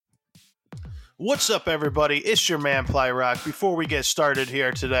What's up, everybody? It's your man, Plyrock. Before we get started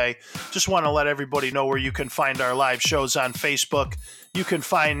here today, just want to let everybody know where you can find our live shows on Facebook. You can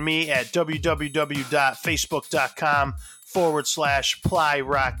find me at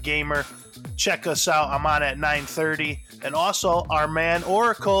www.facebook.com/PlyrockGamer. Check us out. I'm on at 9:30. And also, our man,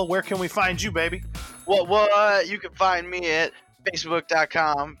 Oracle, where can we find you, baby? Well, you can find me at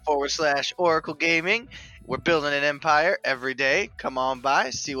facebook.com/Oracle Gaming. We're building an empire every day. Come on by,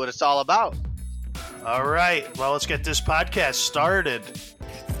 see what it's all about. All right. Well, let's get this podcast started.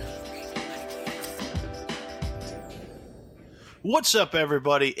 What's up,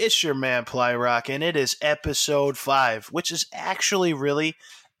 everybody? It's your man, Plyrock, and it is episode 5, which is actually really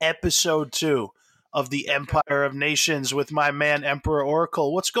episode 2 of the Empire of Nations with my man, Emperor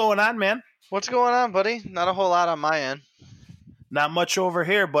Oracle. What's going on, man? What's going on, buddy? Not a whole lot on my end. Not much over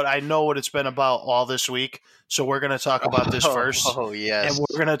here, but I know what it's been about all this week, so we're going to talk about this first. Oh, yes. And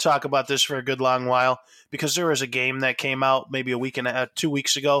we're going to talk about this for a good long while, because there was a game that came out maybe 2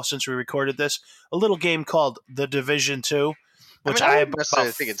 weeks ago since we recorded this, a little game called The Division 2, which I wouldn't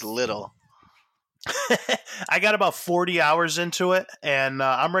necessarily think it's little. I got about 40 hours into it, and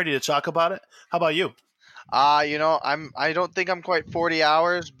I'm ready to talk about it. How about you? I don't think I'm quite 40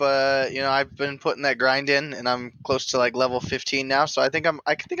 hours, but I've been putting that grind in, and I'm close to like level 15 now. So I think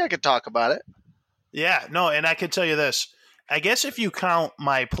I could talk about it. Yeah, no, and I can tell you this. I guess if you count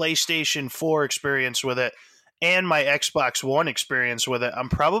my PlayStation 4 experience with it and my Xbox One experience with it, I'm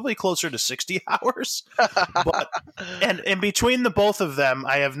probably closer to 60 hours. But and between the both of them,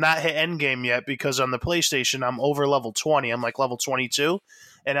 I have not hit endgame yet, because on the PlayStation I'm over level 20. I'm like level 22,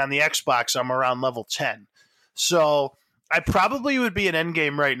 and on the Xbox I'm around level 10. So I probably would be in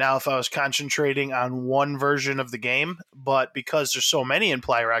endgame right now if I was concentrating on one version of the game, but because there's so many in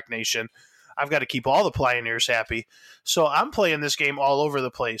Plyrock Nation, I've got to keep all the pioneers happy. So I'm playing this game all over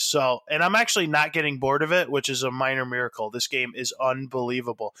the place. And I'm actually not getting bored of it, which is a minor miracle. This game is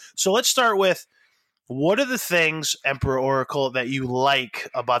unbelievable. So let's start with, what are the things, Emperor Oracle, that you like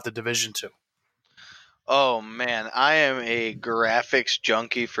about the Division 2? Oh man, I am a graphics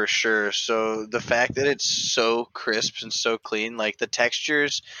junkie for sure. So the fact that it's so crisp and so clean, like the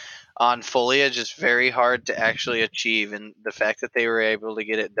textures on foliage is very hard to actually achieve, and the fact that they were able to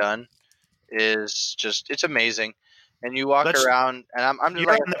get it done is it's amazing. And you walk around, and I'm just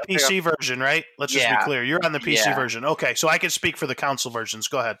you're on the PC version, right? Let's just be clear. You're on the PC version. Okay, so I can speak for the console versions.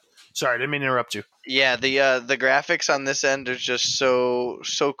 Go ahead. Sorry, I didn't mean to interrupt you. Yeah, the graphics on this end are just so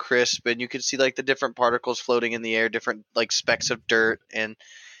crisp, and you can see like the different particles floating in the air, different like specks of dirt, and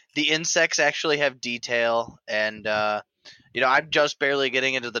the insects actually have detail. And I'm just barely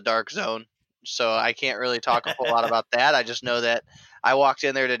getting into the dark zone, so I can't really talk a whole lot about that. I just know that I walked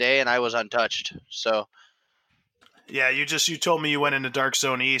in there today and I was untouched. So yeah, you told me you went into Dark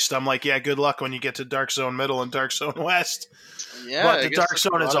Zone East. I'm like, yeah, good luck when you get to Dark Zone Middle and Dark Zone West. Yeah, but the Dark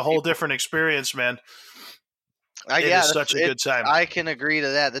Zone is a whole different experience, man. It is such a good time. I can agree to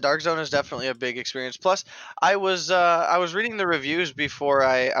that. The Dark Zone is definitely a big experience. Plus, I was reading the reviews before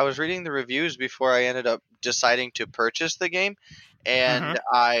I ended up deciding to purchase the game, and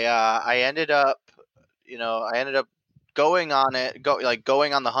I ended up going on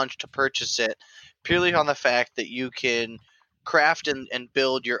the hunch to purchase it purely on the fact that you can craft and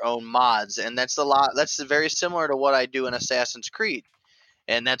build your own mods, and that's very similar to what I do in Assassin's Creed.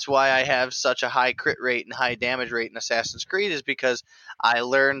 And that's why I have such a high crit rate and high damage rate in Assassin's Creed, is because I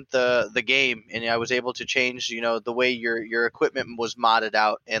learned the game, and I was able to change, the way your equipment was modded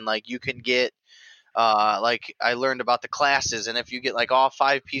out. And like you can get like I learned about the classes, and if you get like all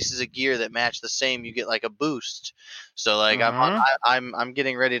 5 pieces of gear that match the same, you get like a boost. So like I'm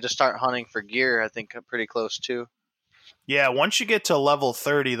getting ready to start hunting for gear. I think I'm pretty close too. Yeah, once you get to level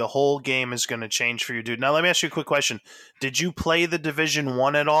 30, the whole game is going to change for you, dude. Now, let me ask you a quick question. Did you play the Division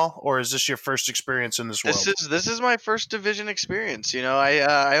 1 at all, or is this your first experience in this world? This is my first Division experience.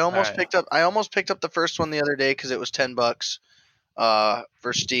 I almost picked up the first one the other day because it was $10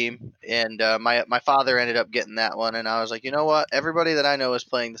 for Steam, and my father ended up getting that one, and I was like, you know what? Everybody that I know is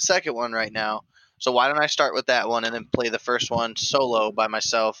playing the second one right now, so why don't I start with that one and then play the first one solo by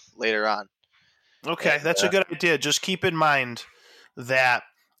myself later on? Okay, that's a good idea. Just keep in mind that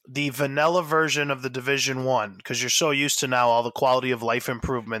the vanilla version of the Division 1, because you're so used to now all the quality of life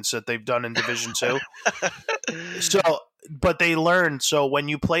improvements that they've done in Division 2. But they learned, so when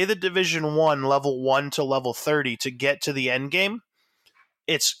you play the Division 1 level 1 to level 30 to get to the end game,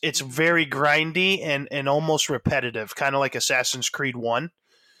 it's very grindy and almost repetitive, kind of like Assassin's Creed 1,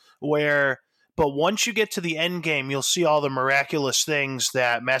 but once you get to the end game, you'll see all the miraculous things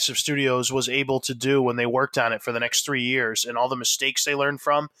that Massive Studios was able to do when they worked on it for the next 3 years, and all the mistakes they learned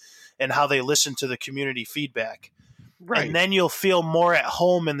from. and how they listen to the community feedback. Right. And then you'll feel more at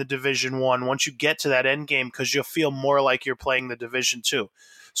home in the Division 1 once you get to that end game, because you'll feel more like you're playing the Division 2.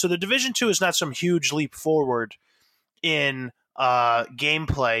 So the Division 2 is not some huge leap forward in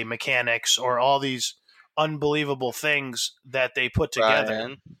gameplay mechanics or all these unbelievable things that they put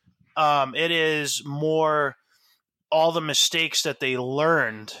together. It is more all the mistakes that they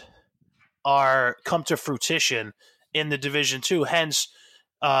learned are come to fruition in the Division 2. Hence,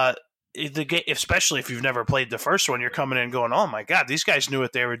 the game, especially if you've never played the first one, you're coming in going, "Oh my God, these guys knew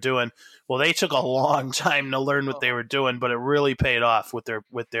what they were doing." Well, they took a long time to learn what they were doing, but it really paid off with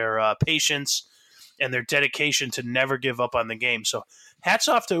their patience and their dedication to never give up on the game. So, hats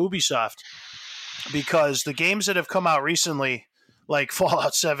off to Ubisoft, because the games that have come out recently, like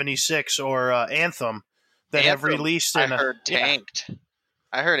Fallout 76 or Anthem, that have released in I heard tanked.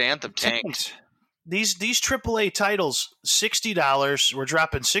 I heard Anthem tanked. These AAA titles, $60. We're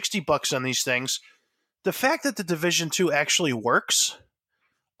dropping $60 on these things. The fact that the Division 2 actually works,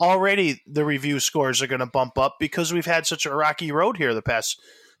 already the review scores are going to bump up, because we've had such a rocky road here the past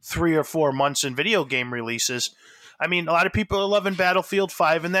 3 or 4 months in video game releases. I mean, a lot of people are loving Battlefield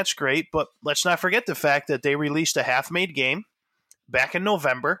 5, and that's great, but let's not forget the fact that they released a half-made game back in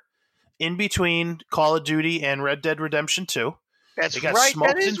November, in between Call of Duty and Red Dead Redemption 2. That's right.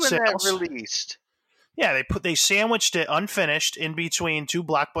 That is when that released. Yeah, they sandwiched it unfinished in between 2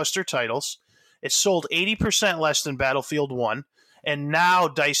 blockbuster titles. It sold 80% less than Battlefield 1, and now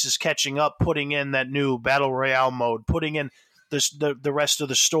DICE is catching up, putting in that new Battle Royale mode, putting in the rest of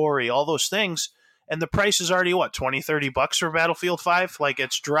the story, all those things, and the price is already, what, $20-$30 for Battlefield 5? Like,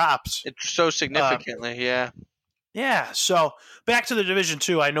 it's dropped. It's so significantly, yeah. Yeah, so back to the Division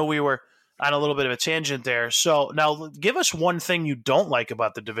 2. I know we were on a little bit of a tangent there. So now give us one thing you don't like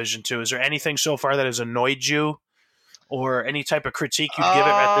about the Division 2. Is there anything so far that has annoyed you, or any type of critique you'd give it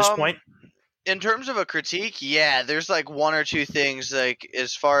at this point? In terms of a critique, yeah, there's like 1 or 2 things, like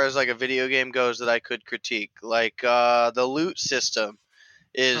as far as like a video game goes, that I could critique. Like the loot system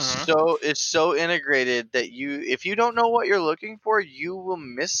is so integrated that if you don't know what you're looking for, you will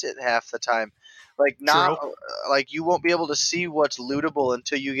miss it half the time. Like you won't be able to see what's lootable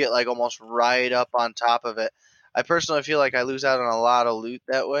until you get like almost right up on top of it. I personally feel like I lose out on a lot of loot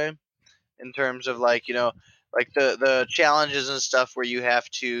that way, in terms of like, like the challenges and stuff where you have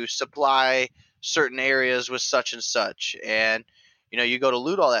to supply certain areas with such and such, and you go to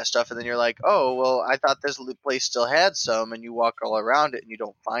loot all that stuff, and then you're like, oh well, I thought this place still had some, and you walk all around it and you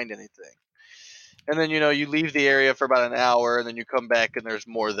don't find anything, and then you leave the area for about an hour, and then you come back and there's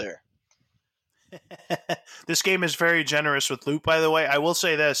more there. This game is very generous with loot, by the way. I will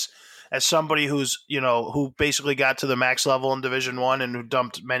say this, as somebody who's, who basically got to the max level in Division 1 and who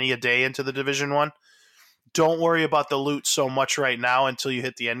dumped many a day into the Division 1, don't worry about the loot so much right now until you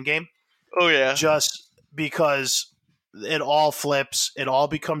hit the end game. Oh, yeah. Just because it all flips. It all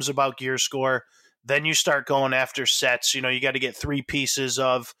becomes about gear score. Then you start going after sets. You got to get 3 pieces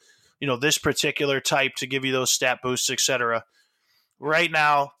of, this particular type to give you those stat boosts, etc. Right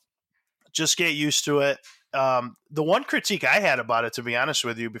now, just get used to it. The one critique I had about it, to be honest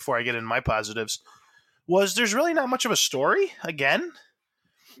with you, before I get into my positives, was there's really not much of a story, again.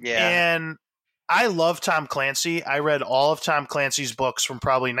 Yeah. And I love Tom Clancy. I read all of Tom Clancy's books from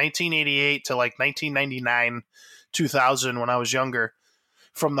probably 1988 to like 1999, 2000 when I was younger.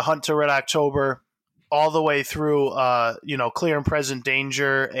 From The Hunt to Red October, all the way through, Clear and Present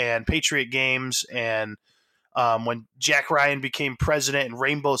Danger and Patriot Games, and when Jack Ryan became president and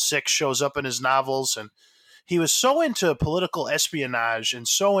Rainbow Six shows up in his novels. And he was so into political espionage and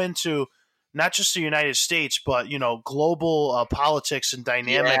so into not just the United States, but, global politics and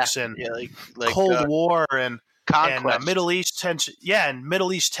dynamics, and like Cold War and Middle East tension. Yeah, and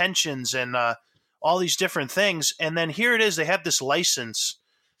Middle East tensions and all these different things. And then here it is. They have this license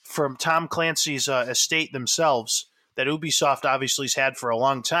from Tom Clancy's estate themselves that Ubisoft obviously has had for a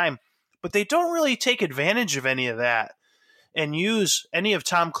long time. But they don't really take advantage of any of that and use any of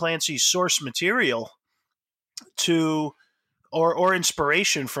Tom Clancy's source material or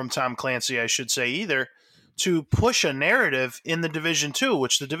inspiration from Tom Clancy, I should say, either, to push a narrative in the Division 2,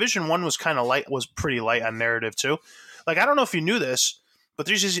 which the Division 1 was pretty light on narrative too. Like, I don't know if you knew this, but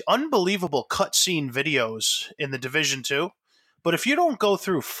there's these unbelievable cutscene videos in the Division 2. But if you don't go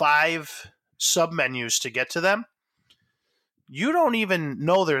through 5 submenus to get to them, you don't even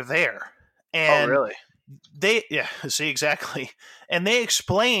know they're there. And oh, really? See, exactly. And they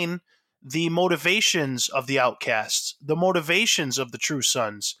explain the motivations of the outcasts, the motivations of the True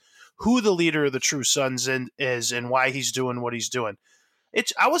Sons, who the leader of the True Sons is, and why he's doing what he's doing.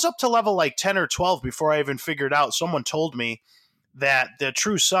 I was up to level like 10 or 12 before I even figured out. Someone told me that the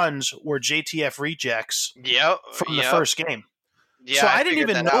True Sons were JTF rejects Yep. from the first game. Yeah, So I I didn't figured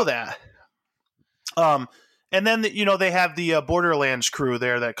even that know out. that. And then they have the Borderlands crew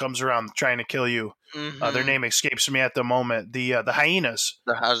there that comes around trying to kill you. Their name escapes me at the moment. The hyenas.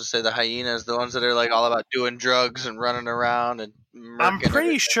 I was to say the hyenas, the ones that are like all about doing drugs and running around and I'm murking pretty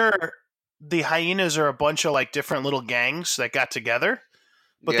everything. sure the hyenas are a bunch of like different little gangs that got together,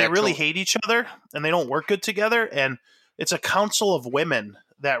 but Yeah, they really hate each other and they don't work good together. And it's a council of women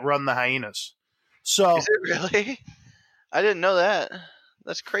that run the hyenas. So Is it really? I didn't know that.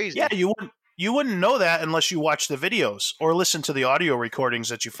 That's crazy. yeah, you wouldn't know that unless you watch the videos or listen to the audio recordings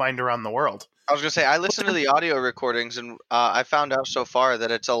that you find around the world. I was gonna say I listened to the audio recordings and I found out so far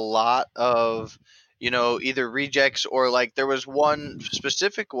that it's a lot of either rejects or like there was one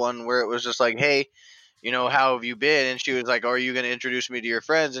specific one where it was just like, hey, how have you been? And she was like, are you gonna introduce me to your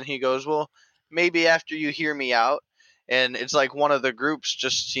friends? And he goes, well, maybe after you hear me out. And it's like one of the groups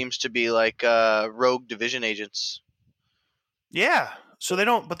just seems to be like rogue division agents. Yeah. So they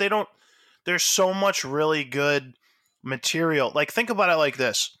don't. There's so much really good material. Like think about it like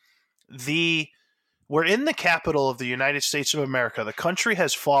this: we're in the capital of the United States of America. The country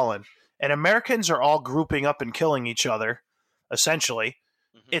has fallen, and Americans are all grouping up and killing each other. Essentially,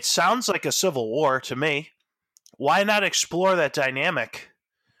 it sounds like a civil war to me. Why not explore that dynamic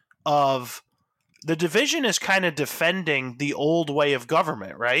of the division is kind of defending the old way of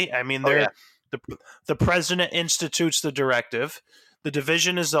government, right? I mean, the president institutes the directive. The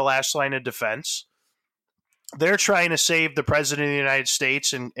division is the last line of defense. They're trying to save the president of the United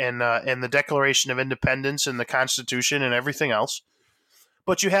States and the Declaration of Independence and the Constitution and everything else.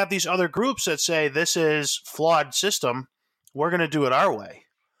 But you have these other groups that say this is flawed system. We're going to do it our way.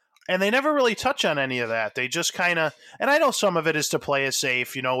 And they never really touch on any of that. They just kind of, and I know some of it is to play it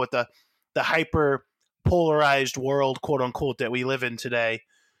safe, with the hyper polarized world, quote unquote, that we live in today.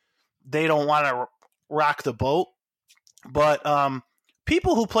 They don't want to rock the boat. But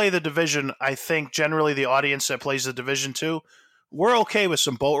people who play the Division, I think generally the audience that plays the Division 2, we're okay with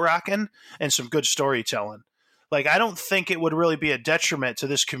some boat rocking and some good storytelling. Like, I don't think it would really be a detriment to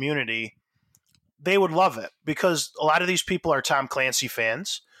this community. They would love it because a lot of these people are Tom Clancy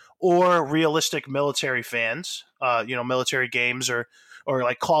fans or realistic military fans, military games or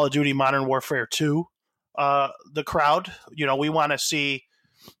like Call of Duty Modern Warfare 2. The crowd, we want to see,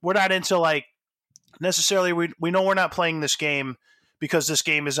 we're not into like necessarily, we know we're not playing this game because this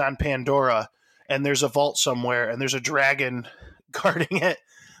game is on Pandora and there's a vault somewhere and there's a dragon guarding it.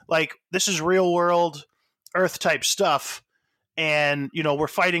 Like, this is real world Earth type stuff. And, we're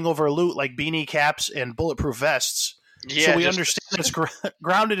fighting over loot like beanie caps and bulletproof vests. Yeah, so we understand it's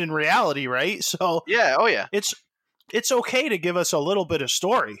grounded in reality, right? So yeah, oh yeah, it's okay to give us a little bit of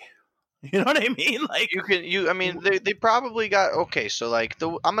story. You know what I mean? Like I mean, they probably got okay. So like,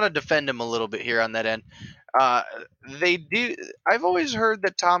 I'm gonna defend him a little bit here on that end. They do. I've always heard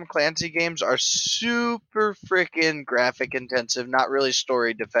that Tom Clancy games are super freaking graphic intensive, not really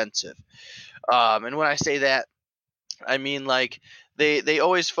story defensive. And when I say that, I mean like they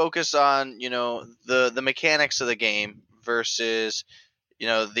always focus on the mechanics of the game versus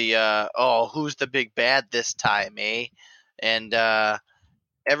who's the big bad this time, eh? And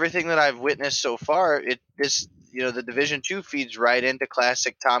everything that I've witnessed so far, the Division 2 feeds right into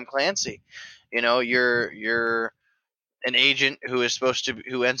classic Tom Clancy. You're an agent who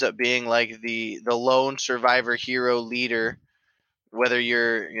ends up being like the lone survivor hero leader. Whether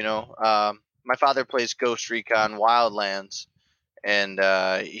my father plays Ghost Recon Wildlands, and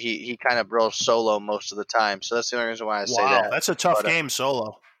he kind of bros solo most of the time. So that's the only reason why I say that. Wow, that's a tough game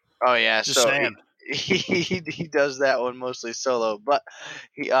solo. Oh yeah, just saying. He does that one mostly solo, but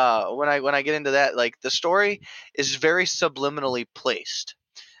when I get into that, like the story is very subliminally placed.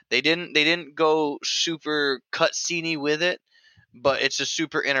 They didn't go super cutscene-y with it, but it's a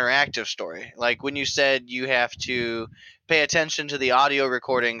super interactive story. Like when you said you have to pay attention to the audio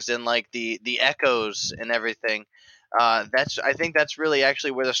recordings and like the echoes and everything, I think that's really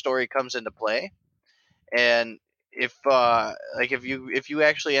actually where the story comes into play. And if you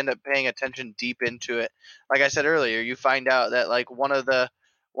actually end up paying attention deep into it, like I said earlier, you find out that like one of the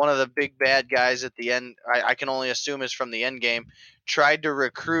big bad guys at the end, I can only assume is from the end game, tried to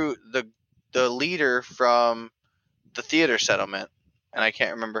recruit the leader from the theater settlement, and I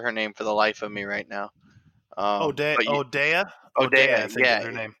can't remember her name for the life of me right now. Odea, I think is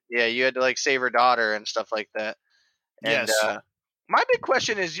her name. Yeah, you had to like save her daughter and stuff like that. And, yes. My big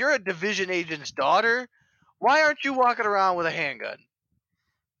question is, you're a Division agent's daughter. Why aren't you walking around with a handgun?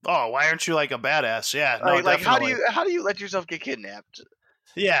 Oh, why aren't you like a badass? Yeah, no, like how do you let yourself get kidnapped?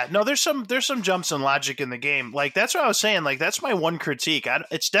 Yeah, no, there's some jumps in logic in the game. Like that's what I was saying. Like that's my one critique.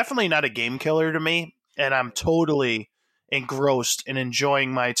 It's definitely not a game killer to me, and I'm totally engrossed and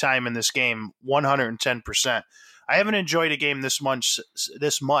enjoying my time in this game 110%. I haven't enjoyed a game this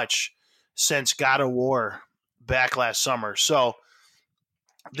much since God of War back last summer. So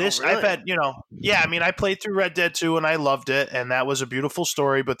Oh, this I've really? had, yeah, I mean, I played through Red Dead 2 and I loved it, and that was a beautiful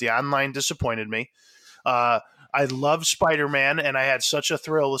story, but the online disappointed me. Uh, I love Spider Man, and I had such a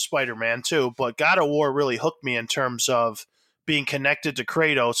thrill with Spider Man too. But God of War really hooked me in terms of being connected to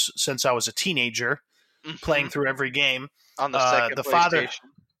Kratos since I was a teenager, Hmm. playing through every game. On the second The father, PlayStation.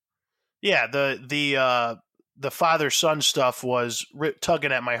 yeah, the father son stuff was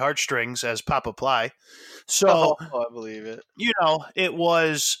tugging at my heartstrings as Papa Ply. Oh, So I believe it. it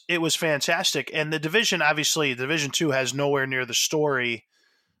was fantastic. And the Division, obviously, Division 2 has nowhere near the story.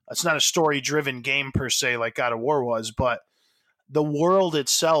 It's not a story driven game per se like God of War was, but the world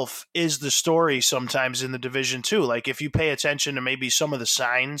itself is the story sometimes in the Division 2. Like if you pay attention to maybe some of the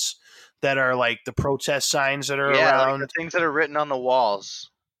signs that are like the protest signs that are Yeah, like the around. things that are written on the walls.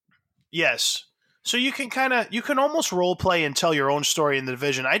 Yes. So you can almost role play and tell your own story in the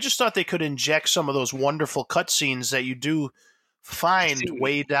Division. I just thought they could inject some of those wonderful cutscenes that you do find See,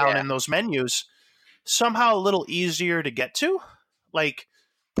 way down yeah, in those menus somehow a little easier to get to. Like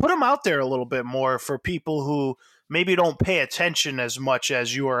put them out there a little bit more for people who maybe don't pay attention as much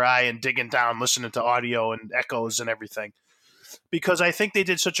as you or I and digging down, listening to audio and echoes and everything. Because I think they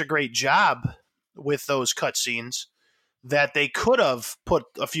did such a great job with those cutscenes that they could have put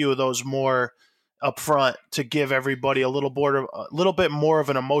a few of those more up front to give everybody a little bit more of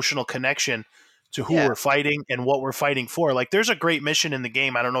an emotional connection to who yeah. we're fighting and what we're fighting for. Like there's a great mission in the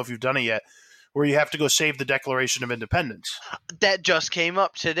game, I don't know if you've done it yet, where you have to go save the Declaration of Independence. That just came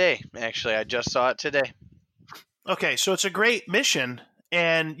up today. Actually, I just saw it today. Okay, so it's a great mission.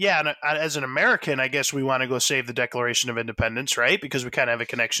 And yeah, as an American, I guess we want to go save the Declaration of Independence, right? Because we kind of have a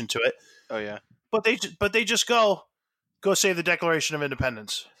connection to it. Oh yeah. But they just go save the Declaration of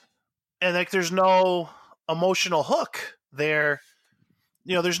Independence, and like there's no emotional hook there.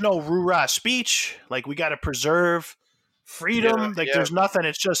 There's no rah speech. Like we got to preserve Yeah, freedom. Like yeah. there's nothing.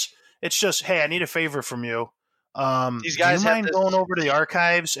 It's just hey, I need a favor from you. These Do you guys have mind this. going over to the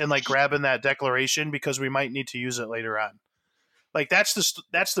archives and like grabbing that declaration because we might need to use it later on? Like that's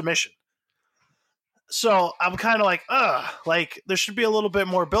the mission. So I'm kind of like there should be a little bit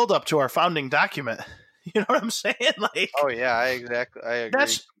more build up to our founding document. You know what I'm saying? Like Oh yeah, I agree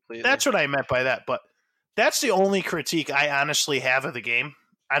that's completely. that's what I meant by that. But that's the only critique I honestly have of the game.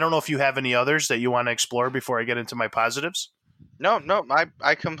 I don't know if you have any others that you want to explore before I get into my positives. No, no,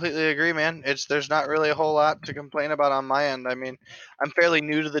 I completely agree, man. There's not really a whole lot to complain about on my end. I mean, I'm fairly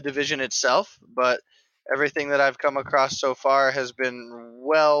new to the division itself, but everything that I've come across so far has been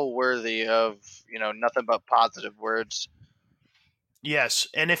well worthy of, nothing but positive words. Yes,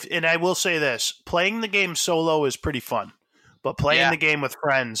 and I will say this: playing the game solo is pretty fun, but playing Yeah, the game with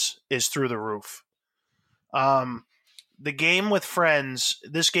friends is through the roof. Um, the game with friends,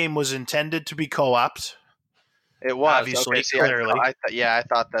 this game was intended to be co-opted, it was. Okay, obviously, see, clearly. I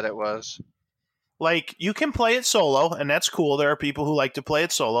thought that it was. Like you can play it solo, and that's cool. There are people who like to play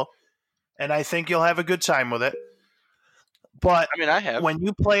it solo, and I think you'll have a good time with it. But I mean, I have. when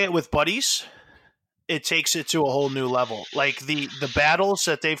you play it with buddies, it takes it to a whole new level. Like the battles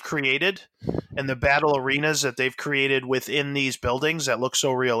that they've created and the battle arenas that they've created within these buildings that look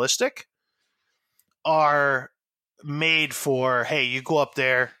so realistic are made for, hey, you go up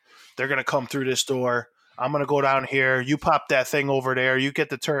there, they're going to come through this door. I'm going to go down here. You pop that thing over there. You get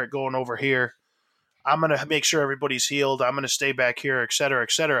the turret going over here. I'm going to make sure everybody's healed. I'm going to stay back here, et cetera,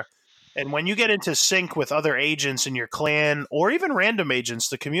 et cetera. And when you get into sync with other agents in your clan or even random agents,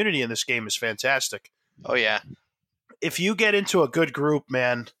 the community in this game is fantastic. Oh yeah. If you get into a good group,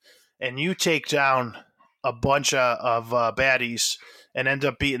 man, and you take down a bunch of baddies and end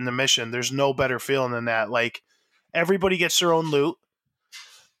up beating the mission, there's no better feeling than that. Like everybody gets their own loot,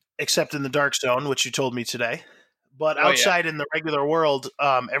 except in the Dark Zone, which you told me today. But Oh yeah. outside in the regular world,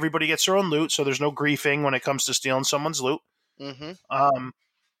 everybody gets their own loot, so there's no griefing when it comes to stealing someone's loot. Mhm. Um,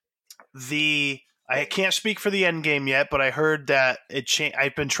 I can't speak for the end game yet, but I heard that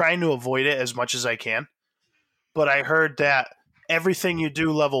I've been trying to avoid it as much as I can, but I heard that everything you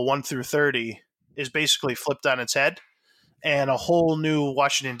do level 1 through 30 is basically flipped on its head, and a whole new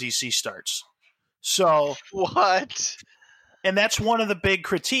Washington D.C. starts. So, What? and that's one of the big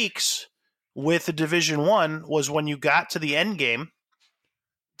critiques with the Division 1 was when you got to the end game,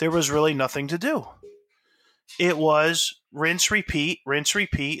 there was really nothing to do. It was rinse, repeat,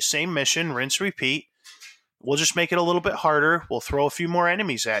 same mission, rinse, repeat. we'll just make it a little bit harder. We'll throw a few more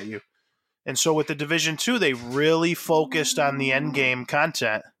enemies at you. And so with the Division 2, they really focused on the end game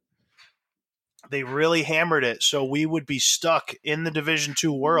content. They really hammered it, so we would be stuck in the Division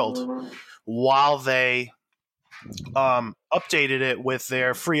 2 world while they updated it with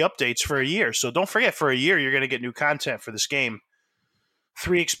their free updates for a year. So don't forget, for a year, you're going to get new content for this game.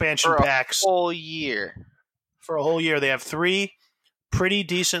 3 expansion packs. For a whole year. For a whole year. They have 3 pretty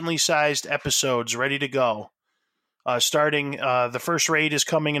decently sized episodes ready to go. Starting, the first raid is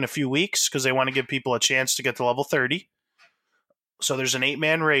coming in a few weeks because they want to give people a chance to get to level 30. So there's an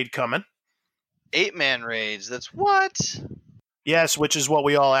 8-man raid coming. 8-man raids. That's what? Yes, which is what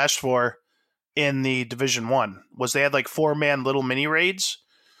we all asked for in the Division 1. Was they had like 4-man little mini raids.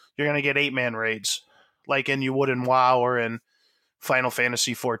 You're going to get 8-man raids like you would in WoW or in Final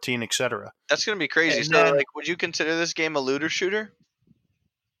Fantasy 14, etc. That's going to be crazy. And so then, would you consider this game a looter shooter?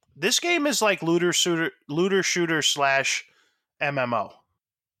 This game is like looter shooter / MMO.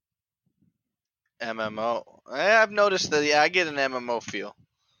 MMO. I've noticed that. Yeah, I get an MMO feel.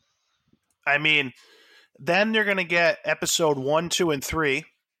 I mean, then they're going to get episode 1, 2, and 3.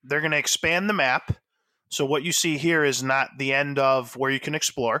 They're going to expand the map. So what you see here is not the end of where you can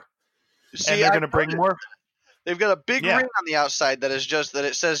explore. See, and they're going to bring more. They've got a big ring on the outside that is just that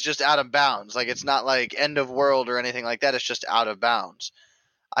it says just out of bounds. Like it's not like end of world or anything like that. It's just out of bounds.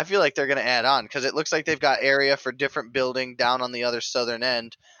 I feel like they're going to add on because it looks like they've got area for different building down on the other southern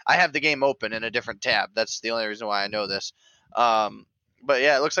end. I have the game open in a different tab. That's the only reason why I know this. But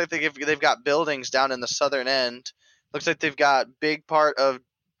yeah, it looks like they've got buildings down in the southern end. Looks like they've got big part of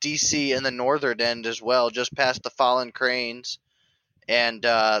DC in the northern end as well, just past the Fallen Cranes and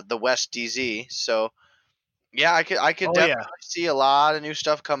the West DZ. So yeah, I could definitely see a lot of new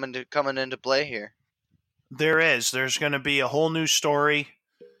stuff coming into play here. There is. There's going to be a whole new story.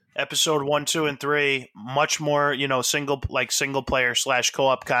 Episode 1, 2, and 3, much more, single player /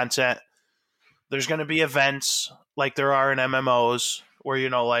 co-op content. There's going to be events like there are in MMOs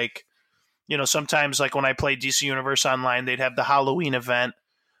where, sometimes like when I play DC Universe Online, they'd have the Halloween event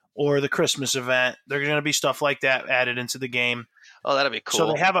or the Christmas event. There's going to be stuff like that added into the game. Oh, that'll be cool.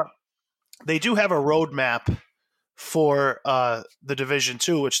 So they do have a roadmap for the Division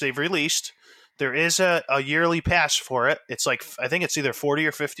 2, which they've released. There is a yearly pass for it. It's like, I think it's either $40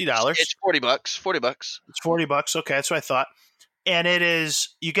 or $50. It's $40. $40. It's $40. Okay, that's what I thought. And it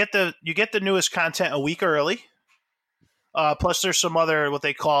is you get the newest content a week early. Plus, there's some other what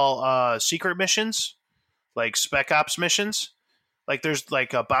they call secret missions, like Spec Ops missions. Like there's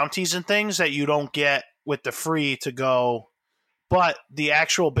like bounties and things that you don't get with the free to go. But the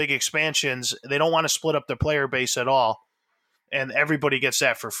actual big expansions, they don't want to split up their player base at all. And everybody gets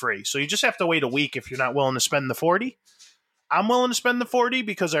that for free. So you just have to wait a week if you're not willing to spend the $40. I'm willing to spend the $40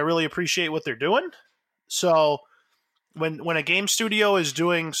 because I really appreciate what they're doing. So when a game studio is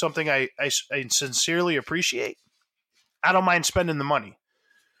doing something I sincerely appreciate, I don't mind spending the money.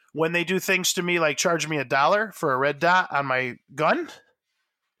 When they do things to me like charge me $1 for a red dot on my gun,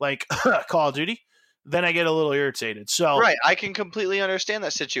 like Call of Duty, then I get a little irritated. So right, I can completely understand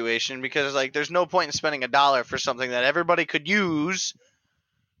that situation because like there's no point in spending $1 for something that everybody could use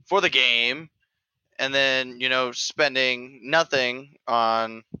for the game, and then spending nothing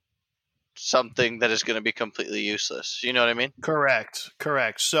on something that is going to be completely useless. You know what I mean? Correct.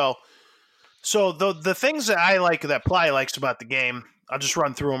 So the things that I like that Ply likes about the game, I'll just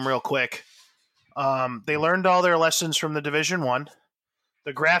run through them real quick. They learned all their lessons from the Division 1.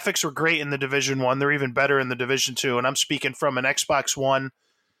 The graphics were great in the Division 1. They're even better in the Division 2. And I'm speaking from an Xbox One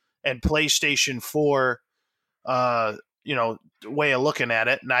and PlayStation 4, way of looking at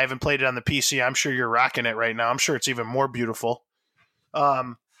it. And I haven't played it on the PC. I'm sure you're rocking it right now. I'm sure it's even more beautiful.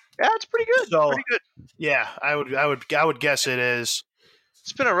 Yeah, it's pretty good. So, pretty good. Yeah, I would guess it is.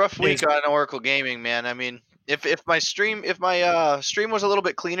 It's been a rough week on Oracle Gaming, man. I mean, if my stream was a little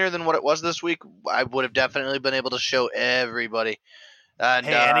bit cleaner than what it was this week, I would have definitely been able to show everybody. And,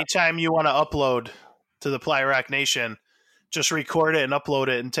 hey, anytime you want to upload to the Ply Rock Nation, just record it and upload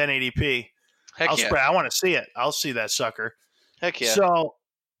it in 1080p. Heck yeah. I want to see it. I'll see that sucker. Heck yeah. So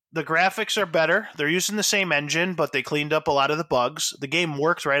the graphics are better. They're using the same engine, but they cleaned up a lot of the bugs. The game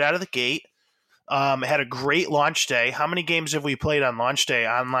worked right out of the gate. It had a great launch day. How many games have we played on launch day?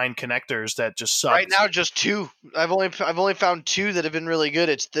 Online connectors that just sucked. Right now, just 2. I've only found 2 that have been really good.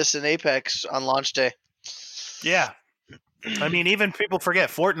 It's this and Apex on launch day. Yeah. I mean, even people forget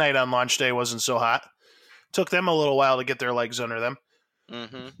Fortnite on launch day wasn't so hot. Took them a little while to get their legs under them.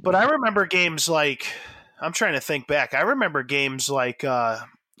 Mm-hmm. But I remember games like, I'm trying to think back. I remember games like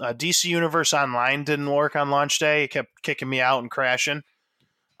DC Universe Online didn't work on launch day. It kept kicking me out and crashing.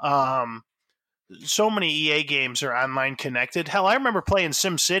 so many EA games are online connected. Hell, I remember playing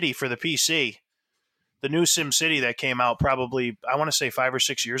SimCity for the PC, the new SimCity that came out probably, I want to say 5 or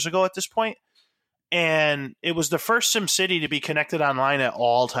 6 years ago at this point. And it was the first SimCity to be connected online at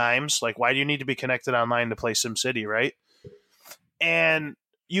all times. Like, why do you need to be connected online to play SimCity, right? And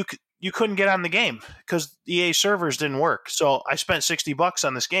you couldn't get on the game because EA servers didn't work. So I spent $60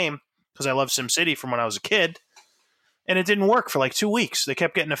 on this game because I love SimCity from when I was a kid, and it didn't work for like 2 weeks. They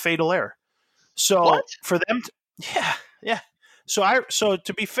kept getting a fatal error. So What? for them, yeah. So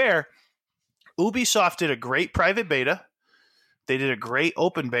to be fair, Ubisoft did a great private beta. They did a great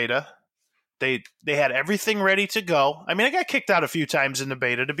open beta. They had everything ready to go. I mean, I got kicked out a few times in the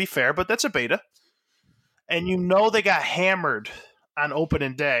beta, to be fair, but that's a beta. And they got hammered on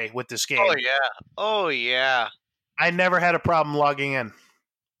opening day with this game. Oh yeah. I never had a problem logging in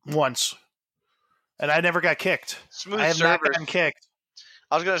once, and I never got kicked. Smooth I have servers. not gotten kicked.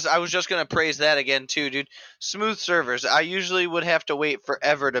 I was just gonna praise that again too, dude. Smooth servers. I usually would have to wait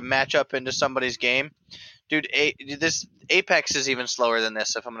forever to match up into somebody's game. Dude, this Apex is even slower than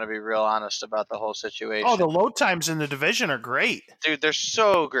this, if I'm going to be real honest about the whole situation. Oh, the load times in the Division are great. Dude, they're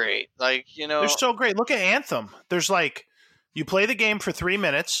so great. Like, They're so great. Look at Anthem. There's like, you play the game for 3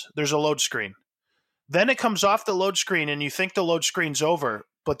 minutes, there's a load screen. Then it comes off the load screen and you think the load screen's over,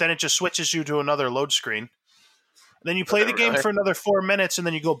 but then it just switches you to another load screen. Then you play the game for another 4 minutes and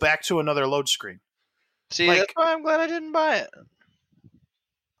then you go back to another load screen. See, that's why I'm glad I didn't buy it.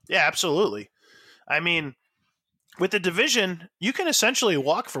 Yeah, absolutely. I mean, with the Division, you can essentially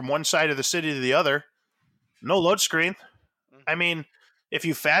walk from one side of the city to the other. No load screen. I mean, if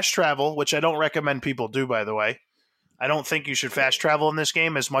you fast travel, which I don't recommend people do, by the way, I don't think you should fast travel in this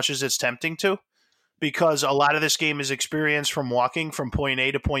game as much as it's tempting to, because a lot of this game is experience from walking from point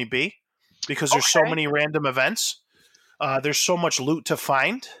A to point B, because there's so many random events. There's so much loot to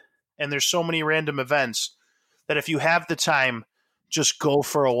find, and there's so many random events that if you have the time, just go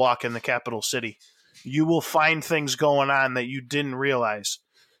for a walk in the capital city. You will find things going on that you didn't realize.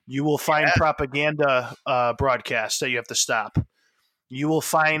 You will find propaganda broadcasts that you have to stop. You will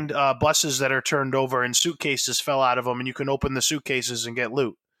find buses that are turned over and suitcases fell out of them, and you can open the suitcases and get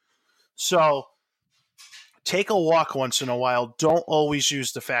loot. So take a walk once in a while. Don't always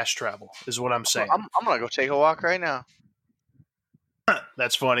use the fast travel, is what I'm saying. I'm going to go take a walk right now.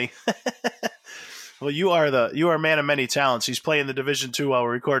 That's funny. Well, you are a man of many talents. He's playing the Division 2 while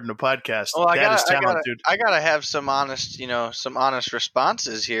we're recording a podcast. Well, That is talent, dude. I gotta have some honest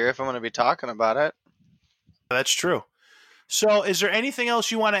responses here if I'm going to be talking about it. That's true. So, is there anything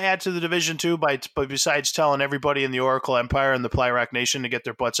else you want to add to the Division 2 besides telling everybody in the Oracle Empire and the Plyrock Nation to get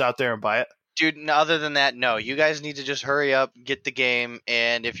their butts out there and buy it? Dude, other than that, no. You guys need to just hurry up, get the game,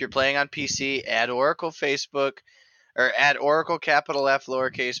 and if you're playing on PC, add Oracle Facebook, or add Oracle capital F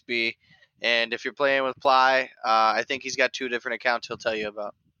lowercase b. And if you're playing with Ply, I think he's got 2 different accounts he'll tell you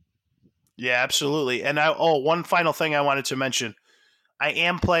about. Yeah, absolutely. And one final thing I wanted to mention. I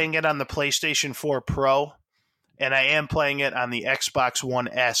am playing it on the PlayStation 4 Pro, and I am playing it on the Xbox One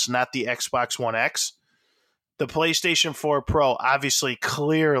S, not the Xbox One X. The PlayStation 4 Pro obviously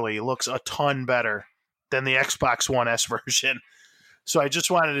clearly looks a ton better than the Xbox One S version. So I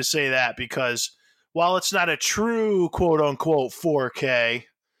just wanted to say that because while it's not a true quote-unquote 4K,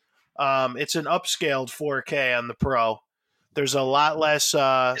 it's an upscaled 4K on the Pro. There's a lot less.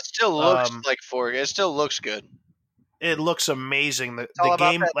 It still looks like 4K. It still looks good. It looks amazing. The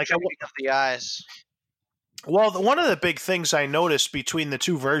game, like of the eyes. Well, one of the big things I noticed between the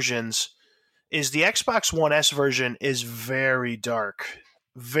two versions is the Xbox One S version is very dark,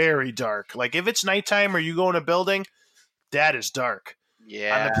 very dark. Like if it's nighttime or you go in a building, that is dark.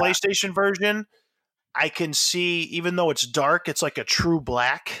 Yeah. On the PlayStation version, I can see, even though it's dark, it's like a true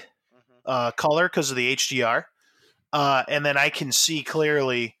black color because of the HDR. And then I can see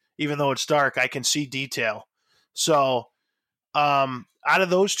clearly, even though it's dark, I can see detail. So out of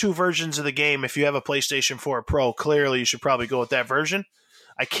those two versions of the game, if you have a PlayStation 4 Pro, clearly you should probably go with that version.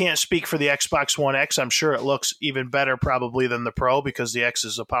 I can't speak for the Xbox One X. I'm sure it looks even better probably than the Pro because the X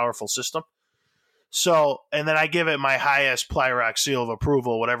is a powerful system. So, and then I give it my highest Plyrock seal of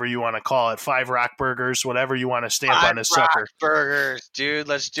approval, whatever you want to call it. 5 rock burgers, whatever you want to stamp on this sucker. Rock burgers, dude.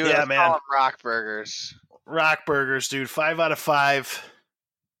 Let's do it. Yeah, Let's man. call them rock burgers. Rock burgers, dude. 5 out of 5.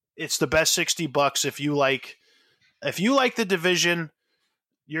 It's the best $60 if you like the Division,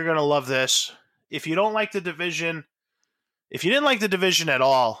 you're going to love this. If you don't like the Division, if you didn't like the Division at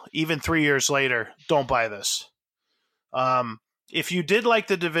all, even 3 years later, don't buy this. If you did like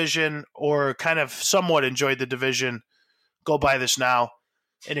the Division or kind of somewhat enjoyed the Division, go buy this now.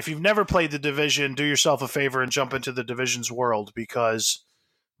 And if you've never played the Division, do yourself a favor and jump into the Division's world because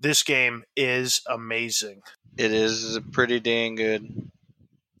this game is amazing. It is pretty dang good.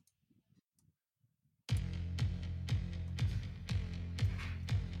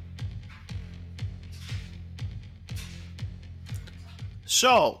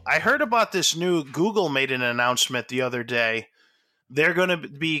 So, I heard about this new Google made an announcement the other day. They're going to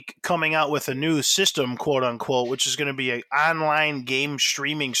be coming out with a new system, quote unquote, which is going to be an online game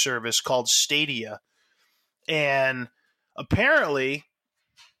streaming service called Stadia. And apparently,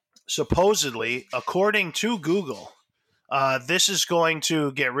 supposedly, according to Google, this is going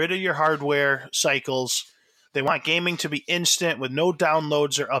to get rid of your hardware cycles. They want gaming to be instant with no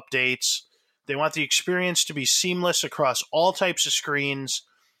downloads or updates. They want the experience to be seamless across all types of screens,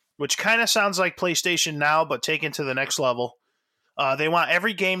 which kind of sounds like PlayStation Now, but taken to the next level. They want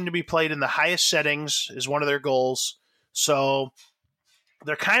every game to be played in the highest settings is one of their goals. So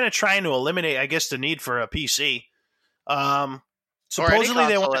they're kind of trying to eliminate, I guess, the need for a PC. Supposedly, or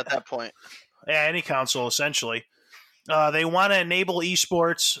any they want at that point. Yeah, any console essentially. They want to enable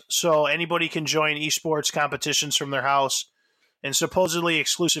esports so anybody can join esports competitions from their house, and supposedly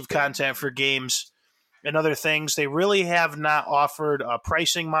exclusive content for games and other things. They really have not offered a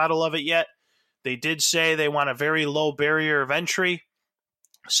pricing model of it yet. They did say they want a very low barrier of entry.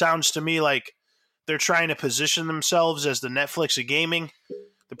 Sounds to me like they're trying to position themselves as the Netflix of gaming.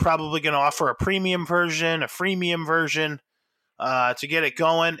 They're probably going to offer a premium version, a freemium version to get it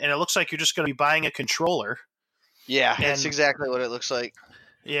going. And it looks like you're just going to be buying a controller. Yeah, that's exactly what it looks like.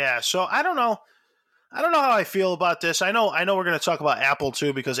 Yeah, so I don't know. I don't know how I feel about this. I know we're going to talk about Apple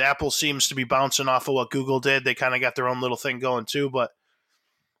too, because Apple seems to be bouncing off of what Google did. They kind of got their own little thing going too, but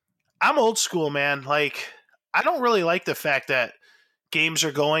I'm old school, man. Like, I don't really like the fact that games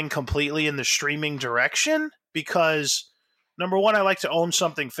are going completely in the streaming direction because, number one, I like to own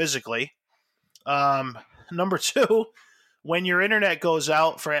something physically. Number two, when your internet goes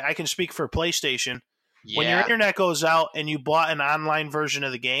out, I can speak for PlayStation. Yeah. When your internet goes out and you bought an online version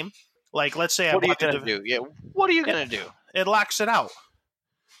of the game, like let's say what are you going to do? Yeah, what are you going to do? It locks it out.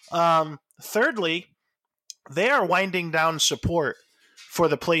 Thirdly, they are winding down support for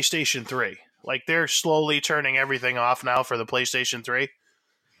the PlayStation 3. Like, they're slowly turning everything off now for the PlayStation 3.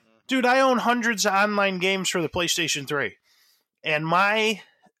 Dude, I own hundreds of online games for the PlayStation 3. And my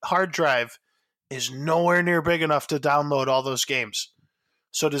hard drive is nowhere near big enough to download all those games.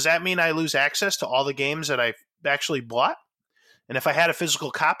 So does that mean I lose access to all the games that I actually bought? And if I had a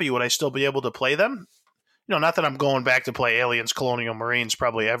physical copy, would I still be able to play them? You know, not that I'm going back to play Aliens, Colonial Marines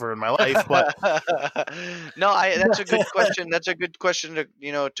probably ever in my life, but no, that's a good question. That's a good question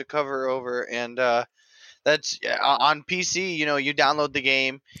to cover over. And that's on PC. You download the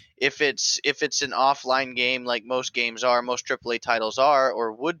game. If it's an offline game, like most games are, most AAA titles are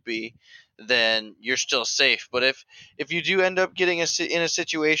or would be, then you're still safe. But if you do end up getting in a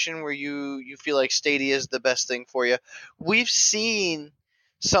situation where you feel like Stadia is the best thing for you, we've seen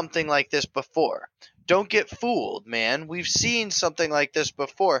something like this before. Don't get fooled, man. We've seen something like this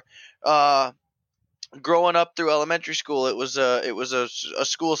before. Growing up through elementary school, it was a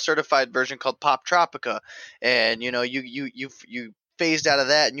school certified version called Pop Tropica, and you phased out of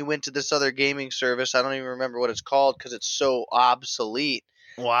that and you went to this other gaming service. I don't even remember what it's called because it's so obsolete.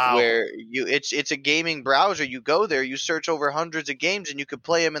 Wow. Where it's a gaming browser. You go there, you search over hundreds of games, and you could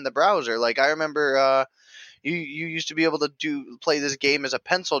play them in the browser. Like, I remember you used to be able to play this game as a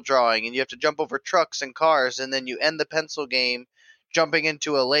pencil drawing, and you have to jump over trucks and cars, and then you end the pencil game jumping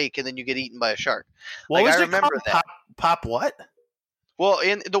into a lake, and then you get eaten by a shark. What was I remember that. Pop what? Well,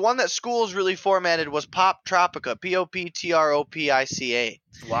 in the one that schools really formatted was Pop Tropica, POPTROPICA.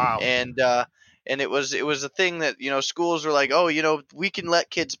 Wow. And it was a thing that schools were like, oh, we can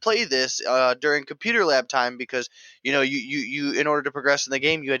let kids play this during computer lab time because you in order to progress in the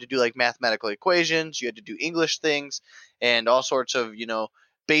game you had to do like mathematical equations, you had to do English things, and all sorts of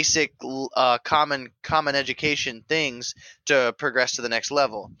basic common education things to progress to the next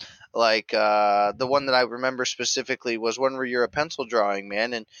level. Like the one that I remember specifically was one where you're a pencil drawing,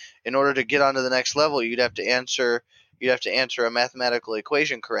 man, and in order to get onto the next level you'd have to answer a mathematical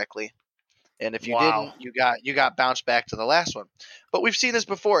equation correctly. And if you didn't, you got bounced back to the last one. But we've seen this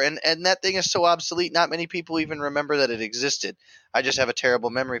before, and that thing is so obsolete. Not many people even remember that it existed. I just have a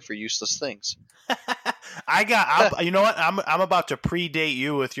terrible memory for useless things. You know what? I'm about to predate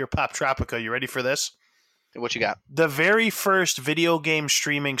you with your Pop Tropica. You ready for this? What you got? The very first video game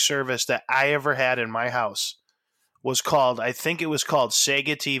streaming service that I ever had in my house was called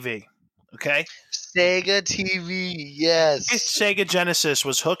Sega TV. Okay? Sega TV, yes. Sega Genesis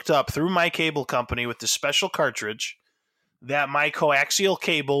was hooked up through my cable company with the special cartridge that my coaxial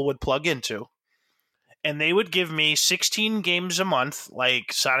cable would plug into. and they would give me 16 games a month,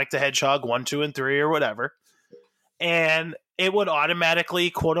 like Sonic the Hedgehog 1, 2, and 3 or whatever. And it would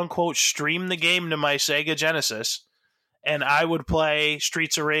automatically, quote unquote, stream the game to my Sega Genesis. And I would play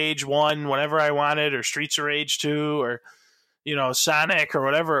Streets of Rage 1 whenever I wanted, or Streets of Rage 2, or, Sonic or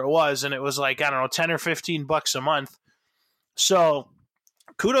whatever it was. And it was like, I don't know, 10 or 15 bucks a month. So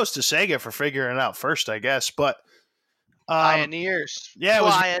kudos to Sega for figuring it out first, I guess. But pioneers. Yeah,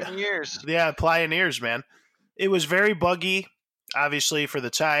 pioneers. Yeah, pioneers, man. It was very buggy, obviously, for the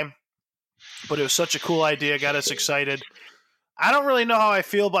time. But it was such a cool idea, got us excited. I don't really know how I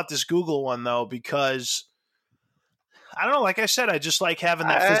feel about this Google one, though, because I don't know. Like I said, I just like having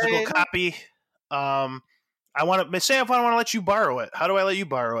that physical copy. I want to say if I want to let you borrow it. How do I let you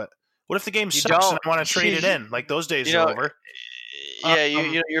borrow it? What if the game sucks and I want to trade it in? Like those days are over. Yeah,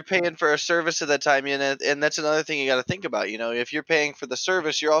 you're paying for a service at that time, and that's another thing you got to think about. If you're paying for the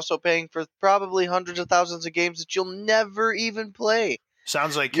service, you're also paying for probably hundreds of thousands of games that you'll never even play.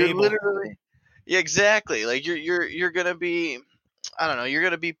 Sounds like cable. You're literally, yeah, exactly. Like you're gonna be, I don't know, you're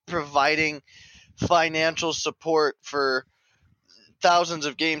gonna be providing financial support for thousands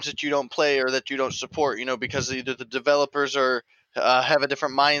of games that you don't play or that you don't support. Because either the developers are have a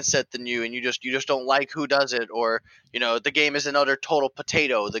different mindset than you, and you just don't like who does it, or the game is another total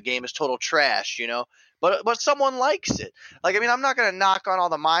potato. The game is total trash. But someone likes it. Like, I mean, I'm not gonna knock on all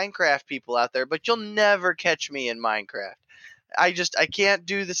the Minecraft people out there, but you'll never catch me in Minecraft. I can't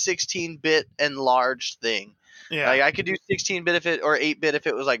do the 16-bit enlarged thing. Yeah. Like, I could do 16-bit if it, or 8-bit if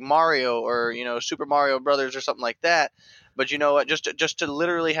it was like Mario or Super Mario Brothers or something like that. But you know what? Just to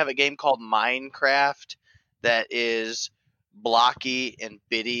literally have a game called Minecraft that is blocky and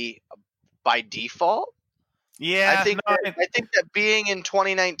bitty by default. Yeah, I think that being in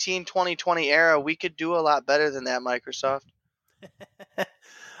 2019, 2020 era, we could do a lot better than that, Microsoft.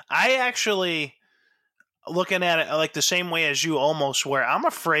 I actually looking at it like the same way as you almost, where I'm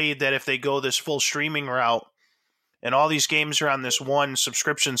afraid that if they go this full streaming route and all these games are on this one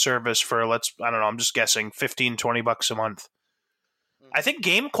subscription service for I don't know, I'm just guessing $15-20 a month. I think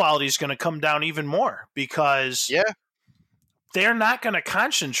game quality is going to come down even more because they're not going to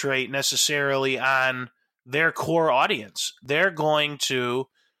concentrate necessarily on their core audience. They're going to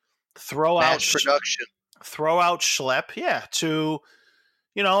throw out schlep, to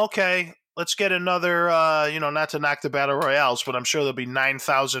okay, let's get another not to knock the battle royales, but I'm sure there'll be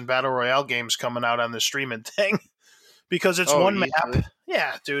 9,000 battle royale games coming out on the streaming thing because it's one map.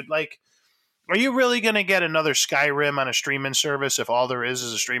 Yeah, dude, like, are you really going to get another Skyrim on a streaming service if all there is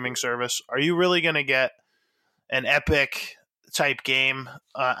a streaming service? Are you really going to get an Epic type game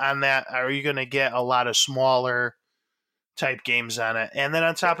on that? Are you going to get a lot of smaller type games on it? And then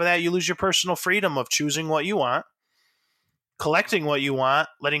on top of that, you lose your personal freedom of choosing what you want, collecting what you want,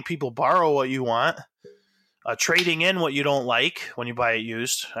 letting people borrow what you want, trading in what you don't like when you buy it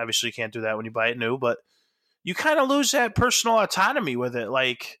used. Obviously, you can't do that when you buy it new, but you kind of lose that personal autonomy with it.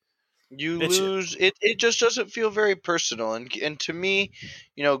 Like, you lose it. It just doesn't feel very personal. And to me,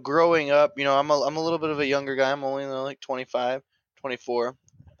 growing up, I'm a little bit of a younger guy. I'm only like 25, 24.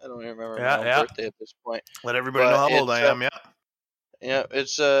 I don't even remember my own birthday at this point. Let everybody know how old I am. Yeah,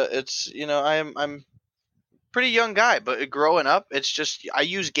 it's I'm pretty young guy, but growing up, it's just I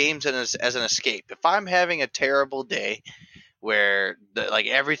use games as an escape. If I'm having a terrible day where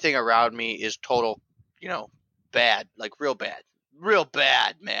everything around me is total, bad, like real bad,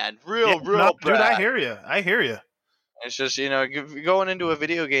 man, real bad. Dude, I hear you. It's just going into a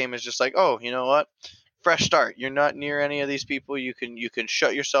video game is just like, oh, you know what? Fresh start. You're not near any of these people. You can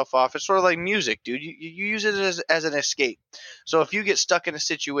shut yourself off. It's sort of like music, dude. You use it as an escape. So if you get stuck in a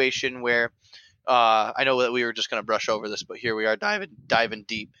situation where I know that we were just going to brush over this, but here we are diving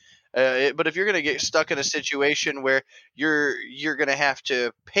deep. But if you're going to get stuck in a situation where you're going to have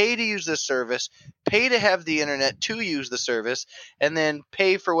to pay to use this service, pay to have the internet to use the service, and then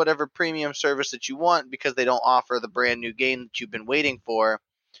pay for whatever premium service that you want because they don't offer the brand new game that you've been waiting for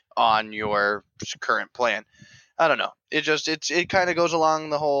on your current plan. I don't know. It kind of goes along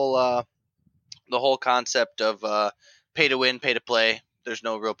the whole concept of pay to win, pay to play. There's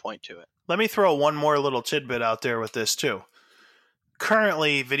no real point to it. Let me throw one more little tidbit out there with this too.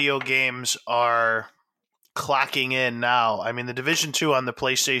 Currently, video games are clocking in now. I mean, the Division 2 on the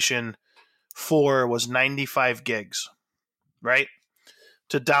PlayStation 4 was 95 gigs, right?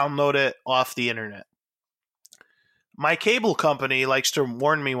 To download it off the internet. My cable company likes to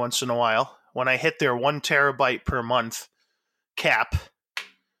warn me once in a while when I hit their 1 terabyte per month cap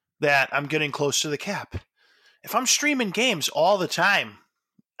that I'm getting close to the cap. If I'm streaming games all the time,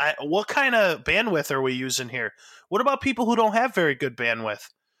 what kind of bandwidth are we using here? What about people who don't have very good bandwidth?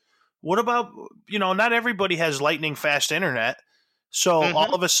 What about, not everybody has lightning fast internet. So Mm-hmm.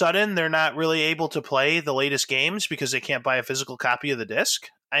 all of a sudden, they're not really able to play the latest games because they can't buy a physical copy of the disc.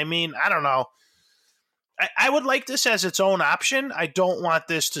 I mean, I don't know. I would like this as its own option. I don't want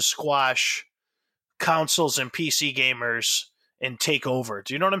this to squash consoles and PC gamers and take over.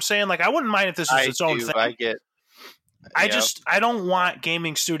 Do you know what I'm saying? Like, I wouldn't mind if this was its own thing. I don't want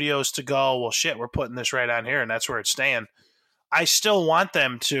gaming studios to go, well, shit, we're putting this right on here, and that's where it's staying. I still want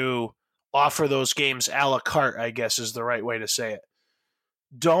them to offer those games a la carte, I guess is the right way to say it.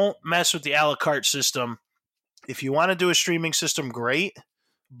 Don't mess with the a la carte system. If you want to do a streaming system, great.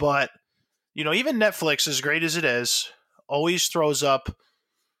 But, even Netflix, as great as it is, always throws up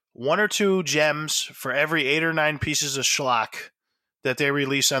 1 or 2 gems for every 8 or 9 pieces of schlock that they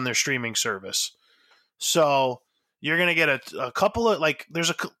release on their streaming service. So you're going to get a couple of, like,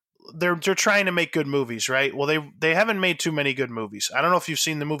 they're trying to make good movies, right? Well, they haven't made too many good movies. I don't know if you've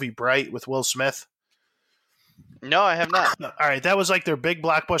seen the movie Bright with Will Smith. No, I have not. All right, that was like their big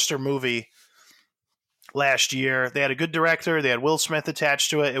blockbuster movie last year. They had a good director. They had Will Smith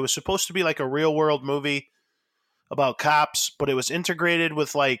attached to it. It was supposed to be like a real world movie about cops, but it was integrated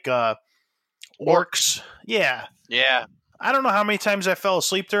with like orcs. Yeah. Yeah. I don't know how many times I fell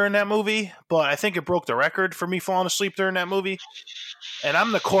asleep during that movie, but I think it broke the record for me falling asleep during that movie. And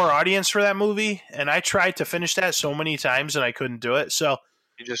I'm the core audience for that movie, and I tried to finish that so many times and I couldn't do it. So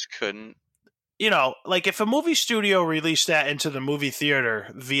you just couldn't. Like if a movie studio released that into the movie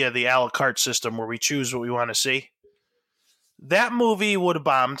theater via the a la carte system where we choose what we want to see, that movie would have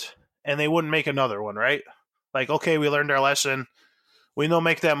bombed and they wouldn't make another one, right? Like, okay, we learned our lesson. We don't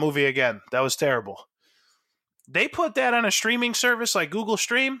make that movie again. That was terrible. They put that on a streaming service like Google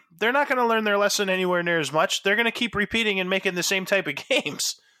Stream. They're not going to learn their lesson anywhere near as much. They're going to keep repeating and making the same type of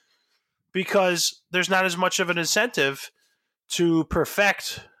games because there's not as much of an incentive to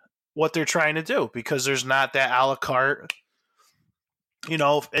perfect what they're trying to do because there's not that a la carte,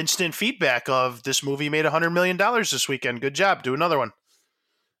 instant feedback of this movie made $100 million this weekend. Good job. Do another one.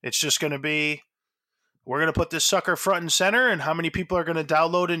 It's just going to be, we're going to put this sucker front and center and how many people are going to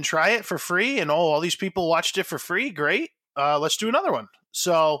download and try it for free. And all these people watched it for free. Great. Let's do another one.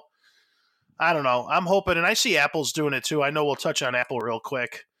 So I don't know. I'm hoping, and I see Apple's doing it too. I know we'll touch on Apple real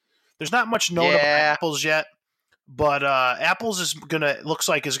quick. There's not much known about Apple's yet. But Apple's is looks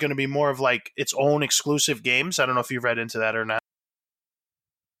like is gonna be more of like its own exclusive games. I don't know if you read into that or not.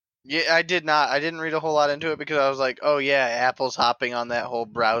 Yeah, I did not. I didn't read a whole lot into it because I was like, oh yeah, Apple's hopping on that whole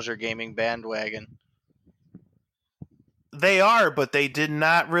browser gaming bandwagon. They are, but they did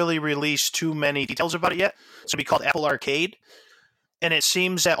not really release too many details about it yet. It's gonna be called Apple Arcade. And it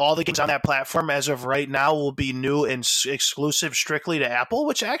seems that all the games on that platform as of right now will be new and exclusive strictly to Apple,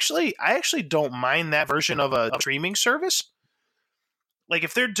 which I actually don't mind that version of a streaming service. Like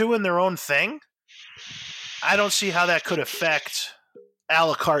if they're doing their own thing, I don't see how that could affect a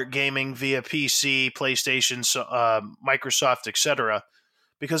la carte gaming via PC, PlayStation, Microsoft, etc.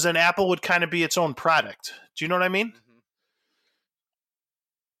 Because then Apple would kind of be its own product. Do you know what I mean?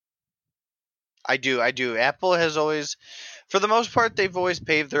 I do. Apple has always, for the most part, they've always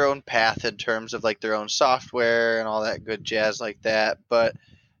paved their own path in terms of like their own software and all that good jazz like that. But,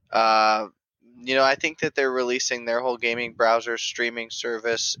 I think that they're releasing their whole gaming browser streaming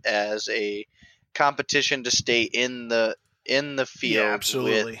service as a competition to stay in the field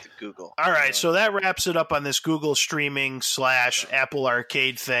with Google. All right, so that wraps it up on this Google streaming / Apple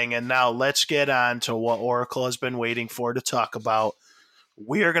Arcade thing. And now let's get on to what Oracle has been waiting for to talk about.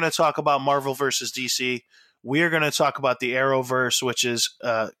 We are going to talk about Marvel versus DC. We are going to talk about the Arrowverse, which is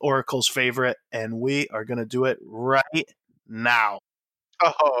Oracle's favorite, and we are going to do it right now.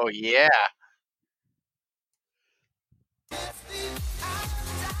 Oh, yeah.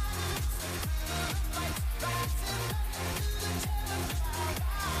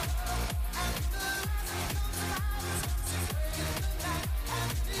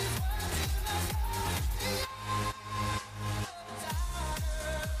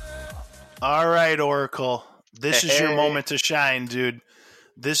 All right, Oracle. This is your moment to shine, dude.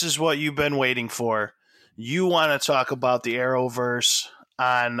 This is what you've been waiting for. You want to talk about the Arrowverse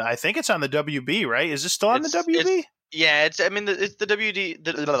on, I think it's on the WB, right? Is it still on the WB? It's the WD.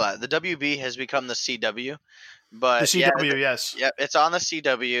 The WB has become the CW. But the CW, yes. Yep, it's on the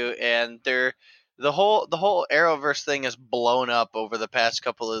CW, and the whole Arrowverse thing has blown up over the past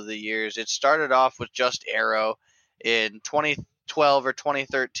couple of the years. It started off with just Arrow in 2012 or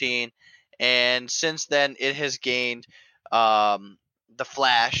 2013. And since then, it has gained The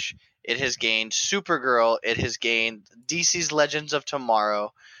Flash. It has gained Supergirl. It has gained DC's Legends of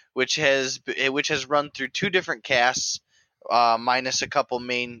Tomorrow, which has run through 2 different casts. minus a couple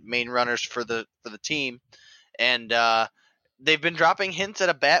main runners for the team, and they've been dropping hints at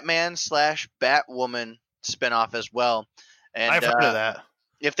a Batman / Batwoman spinoff as well. And I've heard of that.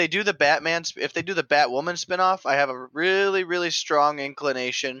 if they do the Batwoman spinoff, I have a really, really strong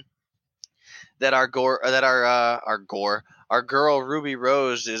inclination that our girl Ruby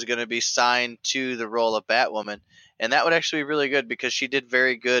Rose is going to be signed to the role of Batwoman, and that would actually be really good because she did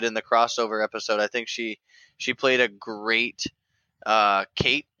very good in the crossover episode. I think she played a great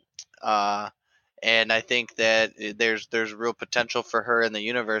Kate, and I think that there's real potential for her in the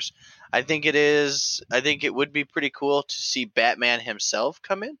universe. I think it would be pretty cool to see Batman himself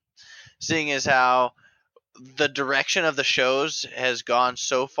come in, seeing as how the direction of the shows has gone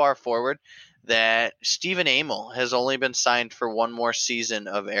so far forward that Stephen Amell has only been signed for one more season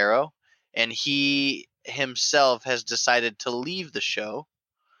of Arrow, and he himself has decided to leave the show.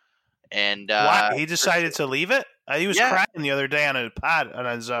 And why he decided to leave it? He was Yeah. crying the other day on a pod on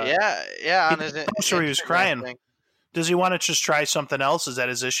his. on his sure he was Instagram crying. thing. Does he want to just try something else? Is that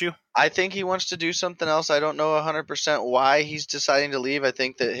his issue? I think he wants to do something else. I don't know 100% why he's deciding to leave. I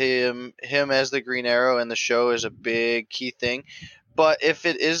think that him as the Green Arrow in the show is a big key thing. But if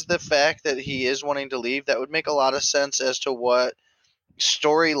it is the fact that he is wanting to leave, that would make a lot of sense as to what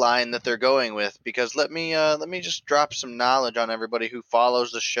storyline that they're going with. Because let me just drop some knowledge on everybody who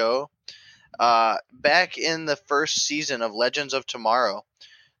follows the show. Back in the first season of Legends of Tomorrow,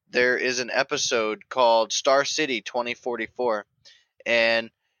 there is an episode called Star City 2044, and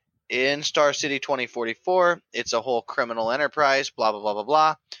in Star City 2044, it's a whole criminal enterprise, blah blah blah blah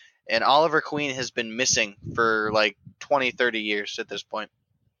blah. And Oliver Queen has been missing for like 20, 30 years at this point.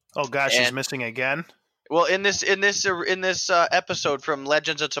 Oh gosh, he's missing again. Well, in this episode from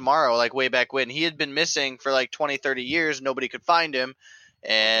Legends of Tomorrow, like way back when, he had been missing for like 20, 30 years. Nobody could find him,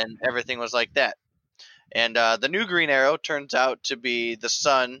 and everything was like that. And the new Green Arrow turns out to be the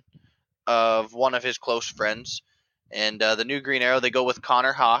son of one of his close friends. And the new Green Arrow, they go with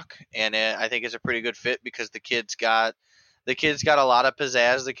Connor Hawke, and I think it's a pretty good fit because the kid's got a lot of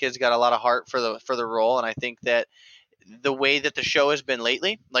pizzazz. The kid's got a lot of heart for the role, and I think that the way that the show has been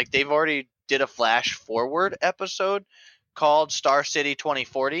lately, like they've already did a flash forward episode called Star City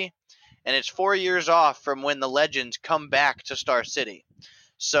 2040, and it's 4 years off from when the Legends come back to Star City.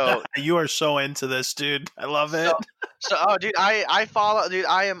 So you are so into this, dude. I love it. So dude, I follow, dude.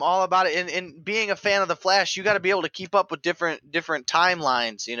 I am all about it. And being a fan of the Flash, you got to be able to keep up with different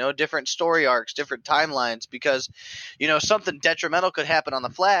timelines, different story arcs, different timelines, because, something detrimental could happen on the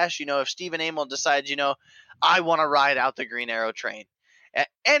Flash. If Stephen Amell decides, I want to ride out the Green Arrow train, at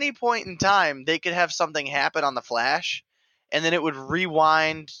any point in time, they could have something happen on the Flash, and then it would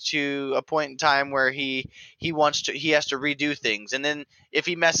rewind to a point in time where he has to redo things. And then if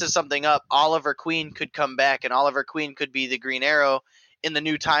he messes something up, Oliver Queen could come back, and Oliver Queen could be the Green Arrow in the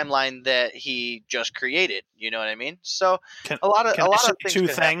new timeline that he just created. You know what I mean? So a lot of things. Two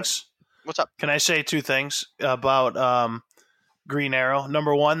things. Happen. What's up? Can I say two things about Green Arrow?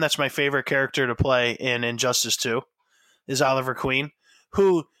 Number one, that's my favorite character to play in Injustice 2 is Oliver Queen,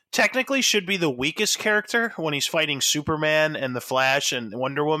 who technically should be the weakest character when he's fighting Superman and the Flash and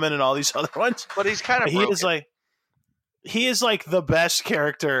Wonder Woman and all these other ones. But he's kind of he is like the best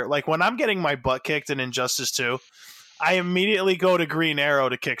character. Like when I'm getting my butt kicked in Injustice 2, I immediately go to Green Arrow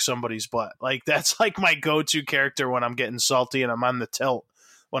to kick somebody's butt. Like that's like my go-to character when I'm getting salty and I'm on the tilt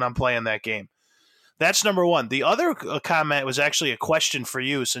when I'm playing that game. That's number one. The other comment was actually a question for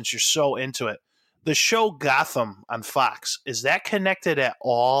you since you're so into it. The show Gotham on Fox, is that connected at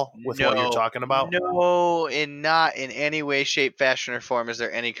all with what you're talking about? No, and not in any way, shape, fashion, or form is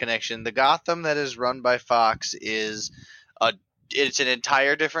there any connection. The Gotham that is run by Fox it's an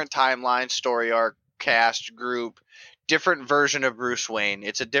entire different timeline, story arc, cast, group, different version of Bruce Wayne.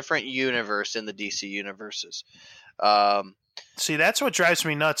 It's a different universe in the DC universes. See, that's what drives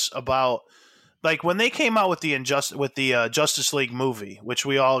me nuts about. Like when they came out with the Justice League movie, which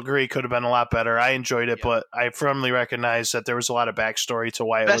we all agree could have been a lot better. I enjoyed it, but I firmly recognize that there was a lot of backstory to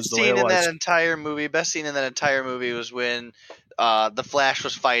why it was the way it was. Best scene in that entire movie was when the Flash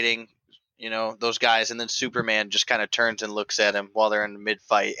was fighting, those guys, and then Superman just kind of turns and looks at him while they're in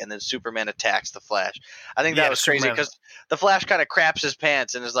mid-fight, and then Superman attacks the Flash. I think that was crazy because the Flash kind of craps his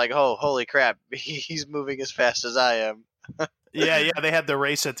pants and is like, "Oh, holy crap, he's moving as fast as I am." Yeah, they had the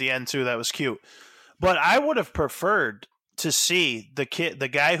race at the end too. That was cute. But I would have preferred to see the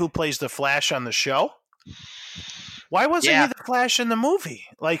guy who plays the Flash on the show. Why wasn't he the Flash in the movie?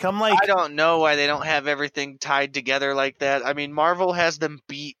 I don't know why they don't have everything tied together like that. I mean, Marvel has them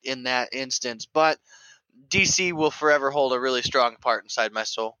beat in that instance, but DC will forever hold a really strong part inside my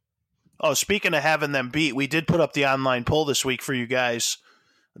soul. Oh, speaking of having them beat, we did put up the online poll this week for you guys,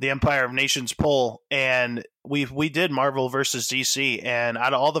 the Empire of Nations poll, and we did Marvel versus DC, and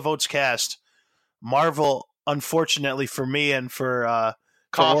out of all the votes cast, Marvel, unfortunately for me and for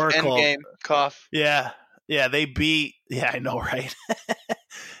Oracle, Endgame, cough. yeah, they beat. Yeah, I know, right?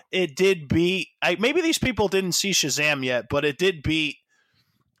 It did beat. Maybe these people didn't see Shazam yet, but it did beat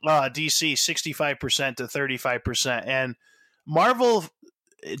DC 65% to 35%, and Marvel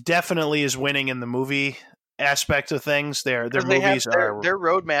definitely is winning in the movie aspect of things. Their movies are their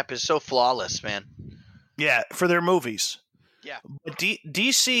roadmap is so flawless, man. Yeah, for their movies. Yeah. But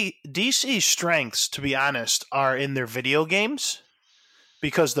DC's strengths, to be honest, are in their video games,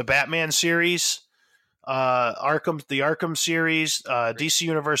 because the Batman series, the Arkham series, DC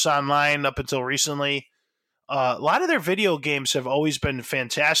Universe Online up until recently, a lot of their video games have always been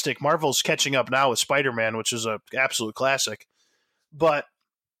fantastic. Marvel's catching up now with Spider-Man, which is an absolute classic. But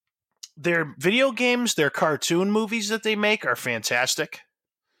their video games, their cartoon movies that they make are fantastic.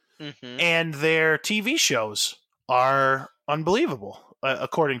 Mm-hmm. And their TV shows are unbelievable,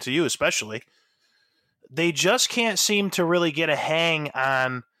 according to you especially. They just can't seem to really get a hang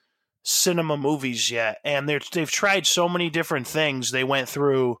on cinema movies yet. And they've tried so many different things. They went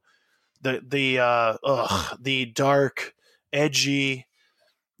through the dark, edgy.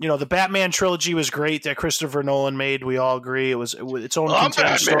 The Batman trilogy was great that Christopher Nolan made. We all agree it was its own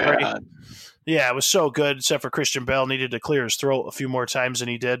contained story. Yeah, it was so good, except for Christian Bale needed to clear his throat a few more times than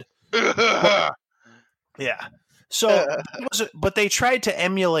he did. Yeah. So, but they tried to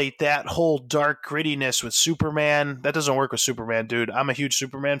emulate that whole dark grittiness with Superman. That doesn't work with Superman, dude. I'm a huge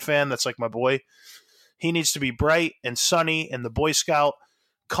Superman fan. That's like my boy. He needs to be bright and sunny and the Boy Scout,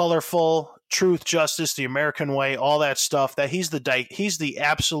 colorful, truth, justice, the American way, all that stuff. That he's the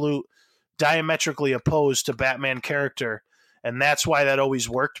absolute diametrically opposed to Batman character, and that's why that always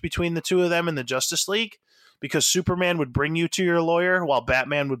worked between the two of them in the Justice League, because Superman would bring you to your lawyer while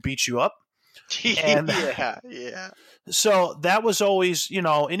Batman would beat you up. And, yeah. So that was always,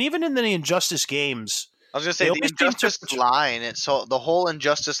 and even in the Injustice games, I was gonna say the Injustice line. The whole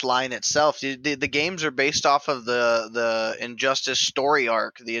Injustice line itself. The games are based off of the Injustice story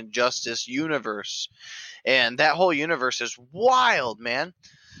arc, the Injustice universe, and that whole universe is wild, man.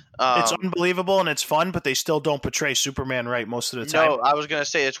 It's unbelievable and it's fun, but they still don't portray Superman right most of the time. No, I was gonna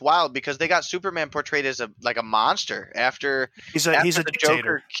say it's wild because they got Superman portrayed as a monster. After the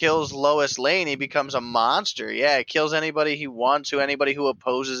Joker kills Lois Lane, he becomes a monster. Yeah, he kills anybody he wants to, anybody who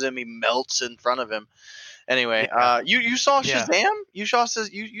opposes him, he melts in front of him. Anyway, you saw Shazam? Yeah.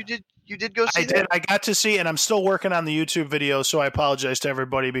 You did go see that? I got to see, and I'm still working on the YouTube video, so I apologize to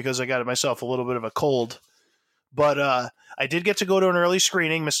everybody because I got myself a little bit of a cold. But I did get to go to an early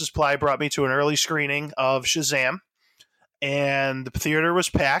screening. Mrs. Ply brought me to an early screening of Shazam, and the theater was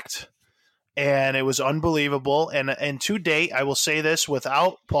packed, and it was unbelievable. And to date, I will say this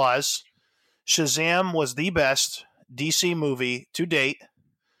without pause, Shazam was the best DC movie to date,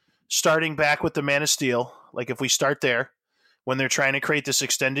 starting back with the Man of Steel. Like if we start there, when they're trying to create this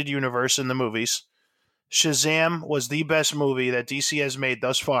extended universe in the movies, Shazam was the best movie that DC has made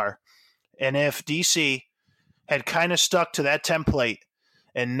thus far. And if DC had kind of stuck to that template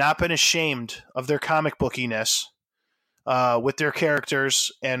and not been ashamed of their comic bookiness with their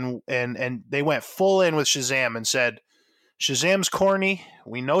characters, and they went full in with Shazam and said, Shazam's corny.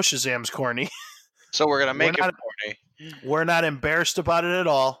 We know Shazam's corny. So we're going to make it corny. We're not embarrassed about it at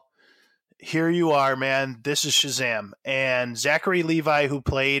all. Here you are, man. This is Shazam. And Zachary Levi, who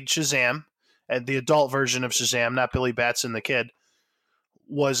played Shazam, and the adult version of Shazam, not Billy Batson the kid,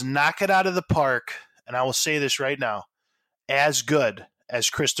 was knock it out of the park. And I will say this right now, as good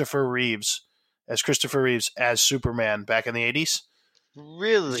as Christopher Reeves as Superman back in the 80s.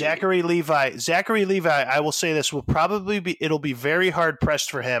 Really? Zachary Levi, I will say this, it'll be very hard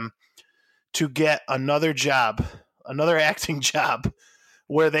pressed for him to get another acting job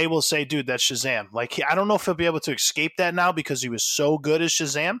where they will say, dude, that's Shazam. Like, I don't know if he'll be able to escape that now because he was so good as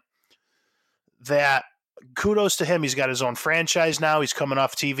Shazam that kudos to him. He's got his own franchise now. He's coming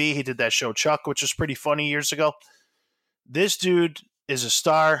off TV. He did that show Chuck, which was pretty funny years ago. This dude is a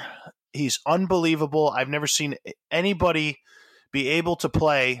star. He's unbelievable. I've never seen anybody be able to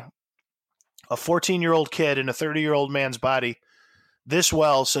play a 14-year-old kid in a 30-year-old man's body this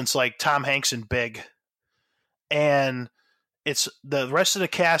well since like Tom Hanks in Big. And it's the rest of the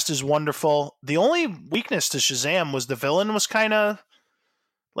cast is wonderful. The only weakness to Shazam was the villain was kind of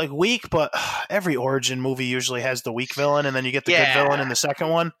like weak, but every origin movie usually has the weak villain, and then you get the good villain in the second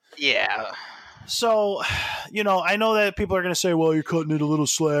one. Yeah. So, I know that people are going to say, well, you're cutting it a little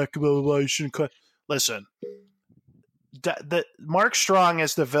slack, blah, blah, blah, you shouldn't cut. Listen, the Mark Strong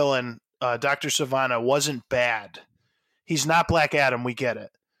as the villain Dr. Sivana wasn't bad. He's not Black Adam, we get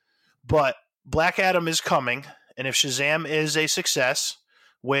it. But Black Adam is coming, and if Shazam is a success,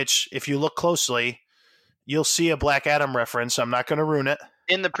 which if you look closely, you'll see a Black Adam reference. I'm not going to ruin it.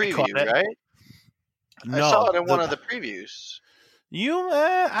 In the preview, right? No, I saw it in one of the previews.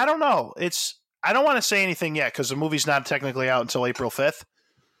 I don't know. I don't want to say anything yet because the movie's not technically out until April 5th.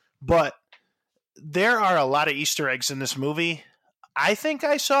 But there are a lot of Easter eggs in this movie. I think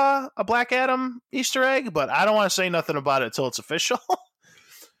I saw a Black Adam Easter egg, but I don't want to say nothing about it until it's official.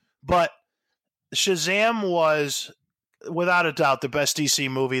 But Shazam was, without a doubt, the best DC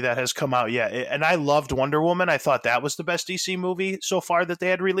movie that has come out yet. And I loved Wonder Woman. I thought that was the best DC movie so far that they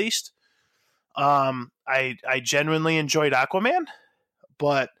had released. I genuinely enjoyed Aquaman,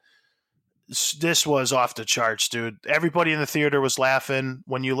 but this was off the charts, dude. Everybody in the theater was laughing.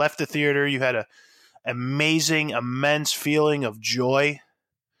 When you left the theater, you had a amazing, immense feeling of joy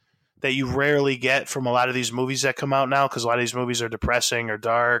that you rarely get from a lot of these movies that come out now, because a lot of these movies are depressing or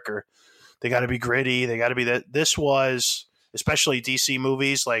dark, or they got to be gritty. They got to be that. This was, especially DC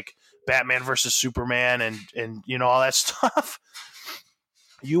movies like Batman versus Superman and you know, all that stuff.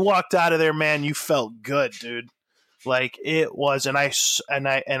 You walked out of there, man. You felt good, dude. Like it was, and I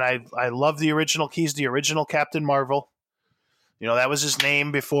love the original. He's the original Captain Marvel. You know, that was his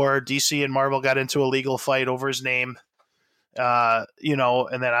name before DC and Marvel got into a legal fight over his name. You know,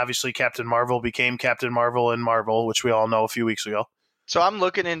 and then obviously Captain Marvel became Captain Marvel in Marvel, which we all know a few weeks ago. So I'm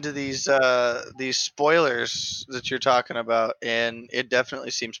looking into these spoilers that you're talking about, and it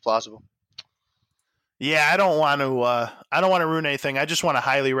definitely seems plausible. Yeah, I don't want to ruin anything. I just want to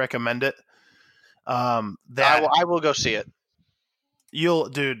highly recommend it. That I will go see it.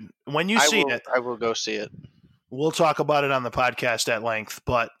 Dude, when you see it, I will go see it. We'll talk about it on the podcast at length.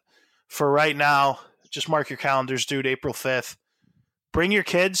 But for right now, just mark your calendars, dude. April 5th. Bring your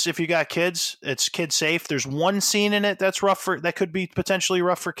kids if you got kids. It's kid safe. There's one scene in it that's rough that could be potentially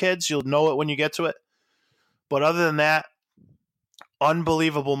rough for kids. You'll know it when you get to it. But other than that,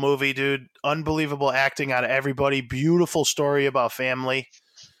 unbelievable movie, dude. Unbelievable acting out of everybody. Beautiful story about family.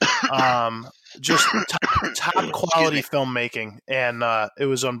 Just top quality filmmaking, and it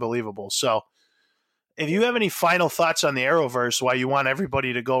was unbelievable. So if you have any final thoughts on the Arrowverse, why you want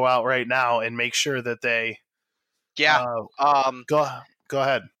everybody to go out right now and make sure that they go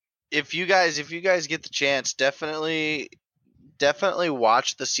ahead. If you guys get the chance, definitely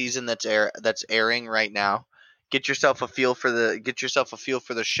watch the season that's airing right now. Get yourself a feel for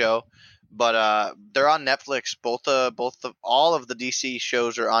the show. But they're on Netflix. All of the DC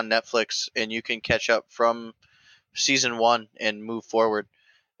shows are on Netflix, and you can catch up from season 1 and move forward.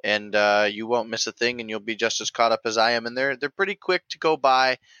 And you won't miss a thing, and you'll be just as caught up as I am. And they're pretty quick to go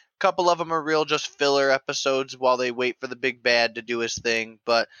by. A couple of them are real just filler episodes while they wait for the big bad to do his thing.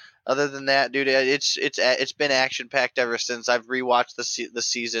 But other than that, dude, it's been action packed ever since. I've rewatched the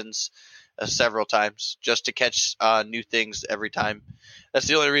seasons several times just to catch new things every time. That's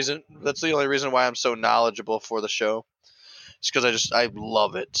the only reason why I'm so knowledgeable for the show. It's because I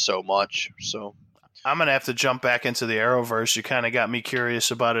love it so much. So I'm gonna have to jump back into the Arrowverse. You kind of got me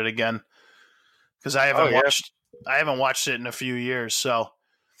curious about it again because I haven't watched it in a few years. So,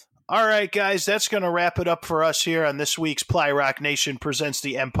 all right, guys, that's gonna wrap it up for us here on this week's Ply Rock Nation presents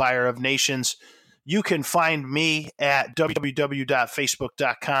the Empire of Nations. You can find me at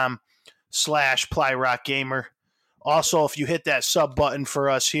www.facebook.com/PlyRockGamer. Also, if you hit that sub button for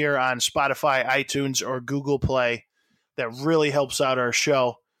us here on Spotify, iTunes, or Google Play, that really helps out our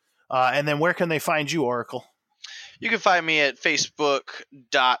show. And then where can they find you, Oracle? You can find me at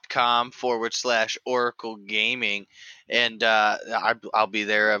facebook.com/Oracle Gaming. And I'll be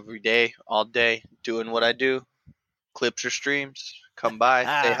there every day, all day, doing what I do. Clips or streams. Come by,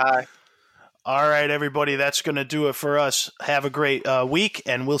 say hi. All right, everybody, that's going to do it for us. Have a great week,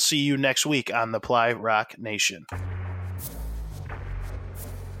 and we'll see you next week on the Ply Rock Nation.